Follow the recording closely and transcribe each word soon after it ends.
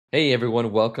Hey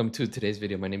everyone, welcome to today's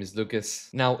video. My name is Lucas.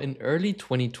 Now, in early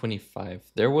 2025,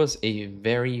 there was a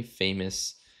very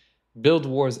famous Build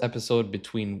Wars episode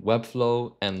between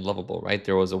Webflow and Lovable, right?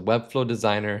 There was a Webflow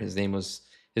designer. His name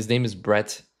is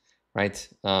Brett, right?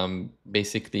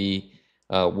 Basically,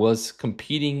 was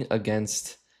competing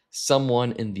against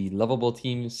someone in the Lovable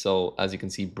team. So as you can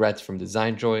see, Brett from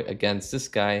Design Joy against this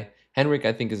guy, Henrik,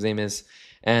 I think his name is,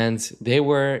 and they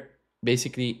were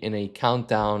basically in a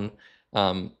countdown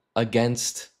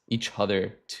against each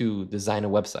other to design a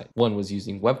website. One was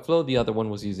using Webflow, the other one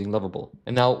was using Lovable.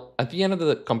 And now at the end of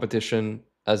the competition,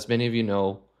 as many of you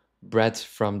know, Brett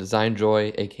from Design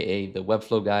Joy, aka the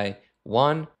Webflow guy,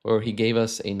 won, or he gave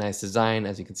us a nice design,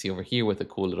 as you can see over here, with a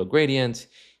cool little gradient.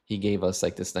 He gave us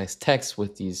like this nice text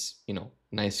with these,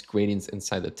 nice gradients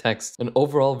inside the text. An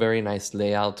overall very nice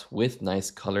layout with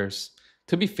nice colors.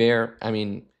 To be fair,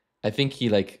 I think he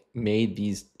like made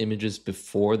these images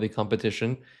before the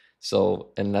competition.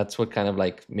 So, and that's what kind of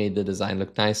like made the design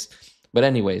look nice. But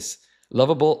anyways,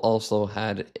 Lovable also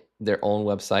had their own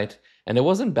website and it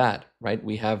wasn't bad, right?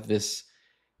 We have this,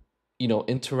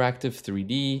 interactive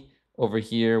 3D over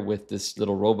here with this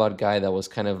little robot guy that was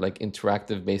kind of like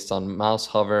interactive based on mouse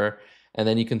hover. And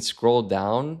then you can scroll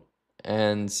down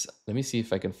and let me see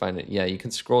if I can find it. Yeah, you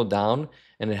can scroll down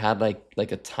and it had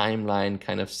like a timeline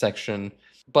kind of section,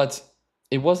 but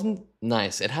it wasn't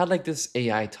nice. It had like this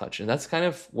AI touch, and that's kind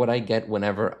of what I get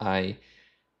whenever I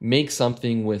make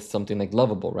something with something like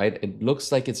Lovable, right? It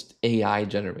looks like it's AI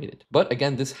generated. But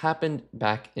again, this happened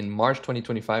back in March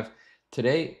 2025.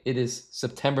 Today, it is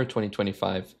September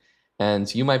 2025,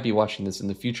 and you might be watching this in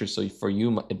the future, so for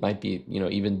you, it might be,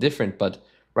 even different, but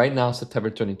right now, September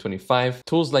 2025,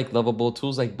 tools like Lovable,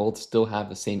 tools like Bolt still have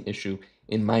the same issue,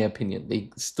 in my opinion. They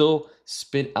still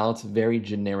spit out very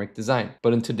generic design.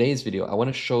 But in today's video, I want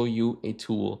to show you a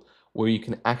tool where you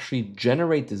can actually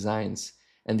generate designs,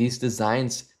 and these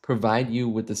designs provide you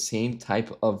with the same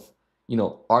type of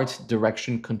art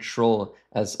direction control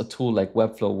as a tool like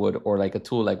Webflow would, or like a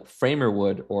tool like Framer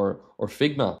would, or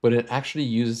Figma. But it actually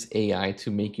uses AI to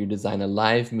make your design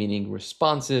alive, meaning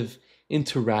responsive,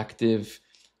 interactive,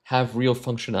 have real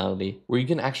functionality, where you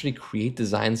can actually create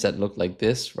designs that look like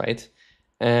this, right?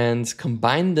 And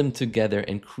combine them together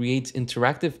and create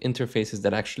interactive interfaces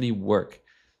that actually work.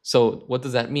 So what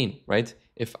does that mean, right?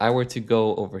 If I were to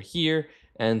go over here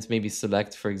and maybe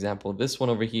select, for example, this one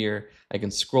over here, I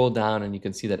can scroll down and you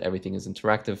can see that everything is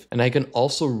interactive. And I can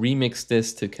also remix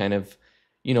this to kind of,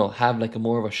 have like a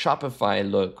more of a Shopify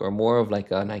look, or more of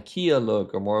like an IKEA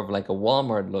look, or more of like a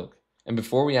Walmart look. And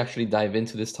before we actually dive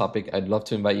into this topic, I'd love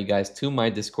to invite you guys to my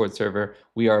Discord server.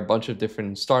 We are a bunch of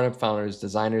different startup founders,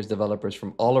 designers, developers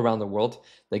from all around the world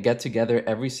that get together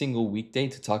every single weekday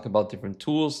to talk about different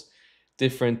tools,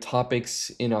 different topics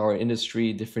in our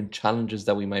industry, different challenges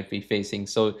that we might be facing.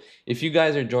 So if you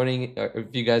guys are joining, or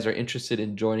if you guys are interested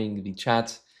in joining the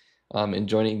chat, and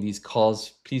joining these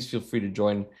calls, please feel free to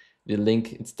join. The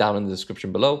link, it's down in the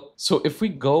description below. So if we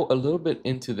go a little bit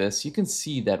into this, you can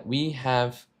see that we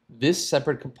have this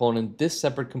separate component, and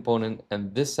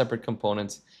this separate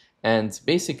component. And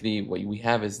basically what we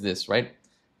have is this, right?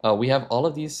 We have all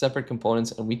of these separate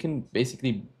components and we can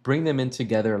basically bring them in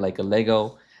together like a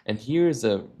Lego. And here's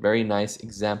a very nice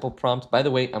example prompt. By the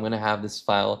way, I'm gonna have this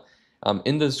file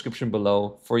in the description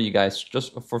below for you guys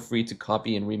just for free to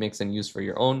copy and remix and use for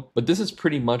your own. But this is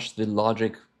pretty much the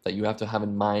logic that you have to have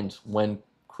in mind when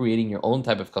creating your own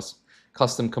type of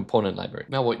custom component library.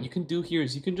 Now what you can do here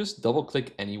is you can just double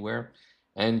click anywhere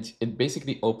and it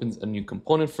basically opens a new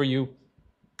component for you.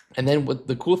 And then what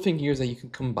the cool thing here is that you can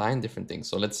combine different things.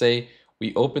 So let's say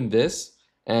we open this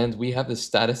and we have the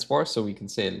status bar. So we can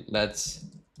say, let's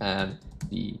add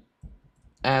the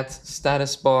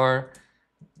status bar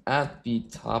at the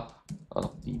top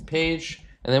of the page.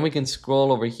 And then we can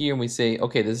scroll over here and we say,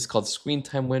 okay, this is called screen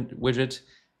time widget,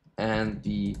 and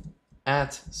the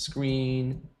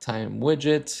 @screen time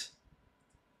widget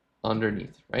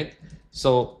underneath, right?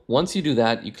 So once you do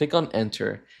that, you click on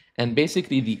enter and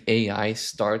basically the AI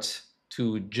starts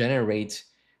to generate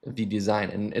the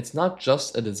design. And it's not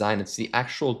just a design, it's the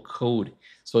actual code.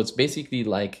 So it's basically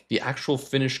like the actual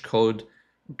finished code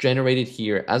generated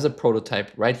here as a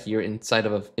prototype right here inside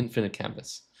of an infinite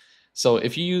canvas. So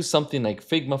if you use something like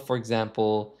Figma, for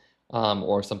example,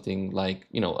 or something like,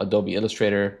 Adobe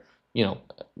Illustrator,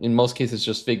 in most cases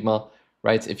just Figma,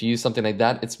 right? If you use something like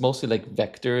that, it's mostly like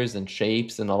vectors and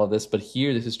shapes and all of this, but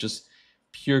here this is just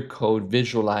pure code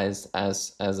visualized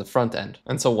as a front end.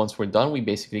 And so once we're done, we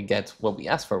basically get what we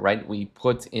asked for, right? We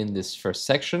put in this first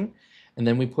section and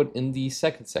then we put in the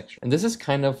second section. And this is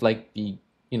kind of like the,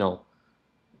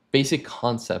 basic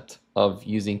concept of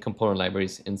using component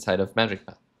libraries inside of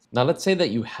MagicPath. Now let's say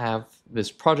that you have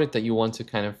this project that you want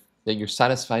to that you're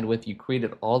satisfied with. You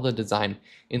created all the design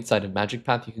inside of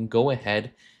MagicPath. You can go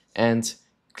ahead and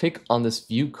click on this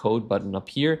view code button up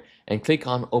here and click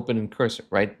on open in cursor,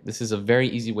 right? This is a very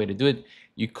easy way to do it.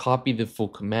 You copy the full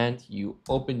command, you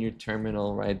open your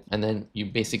terminal, right? And then you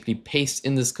basically paste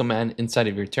in this command inside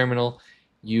of your terminal.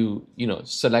 You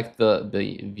select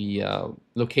the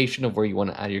location of where you want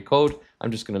to add your code.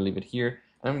 I'm just going to leave it here.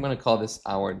 I'm going to call this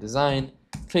our design.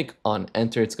 Click on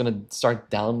enter. It's going to start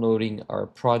downloading our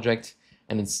project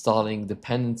and installing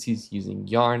dependencies using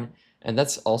Yarn. And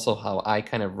that's also how I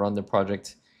kind of run the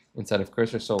project inside of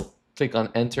Cursor. So click on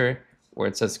enter where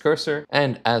it says Cursor.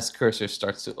 And as Cursor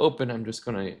starts to open, I'm just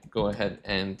going to go ahead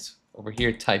and over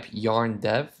here type yarn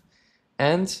dev.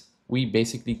 And we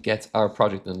basically get our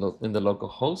project in the local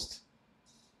host.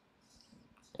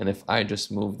 And if I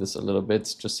just move this a little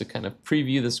bit just to kind of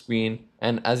preview the screen,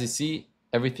 and as you see,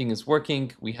 everything is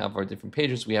working. We have our different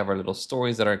pages. We have our little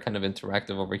stories that are kind of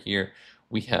interactive over here.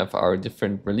 We have our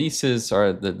different releases,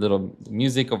 or the little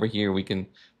music over here. We can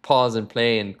pause and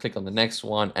play and click on the next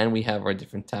one. And we have our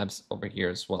different tabs over here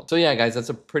as well. So yeah, guys, that's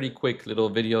a pretty quick little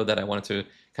video that I wanted to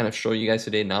kind of show you guys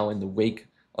today now in the wake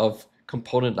of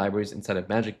component libraries inside of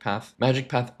MagicPath.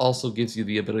 MagicPath also gives you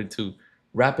the ability to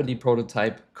rapidly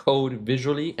prototype code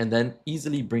visually and then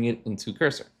easily bring it into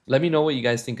Cursor. Let me know what you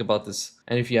guys think about this.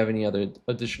 And if you have any other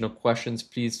additional questions,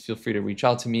 please feel free to reach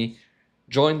out to me.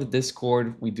 Join the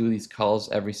Discord. We do these calls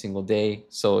every single day.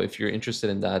 So if you're interested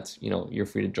in that, you're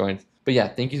free to join. But yeah,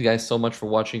 thank you guys so much for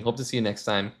watching. Hope to see you next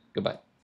time. Goodbye.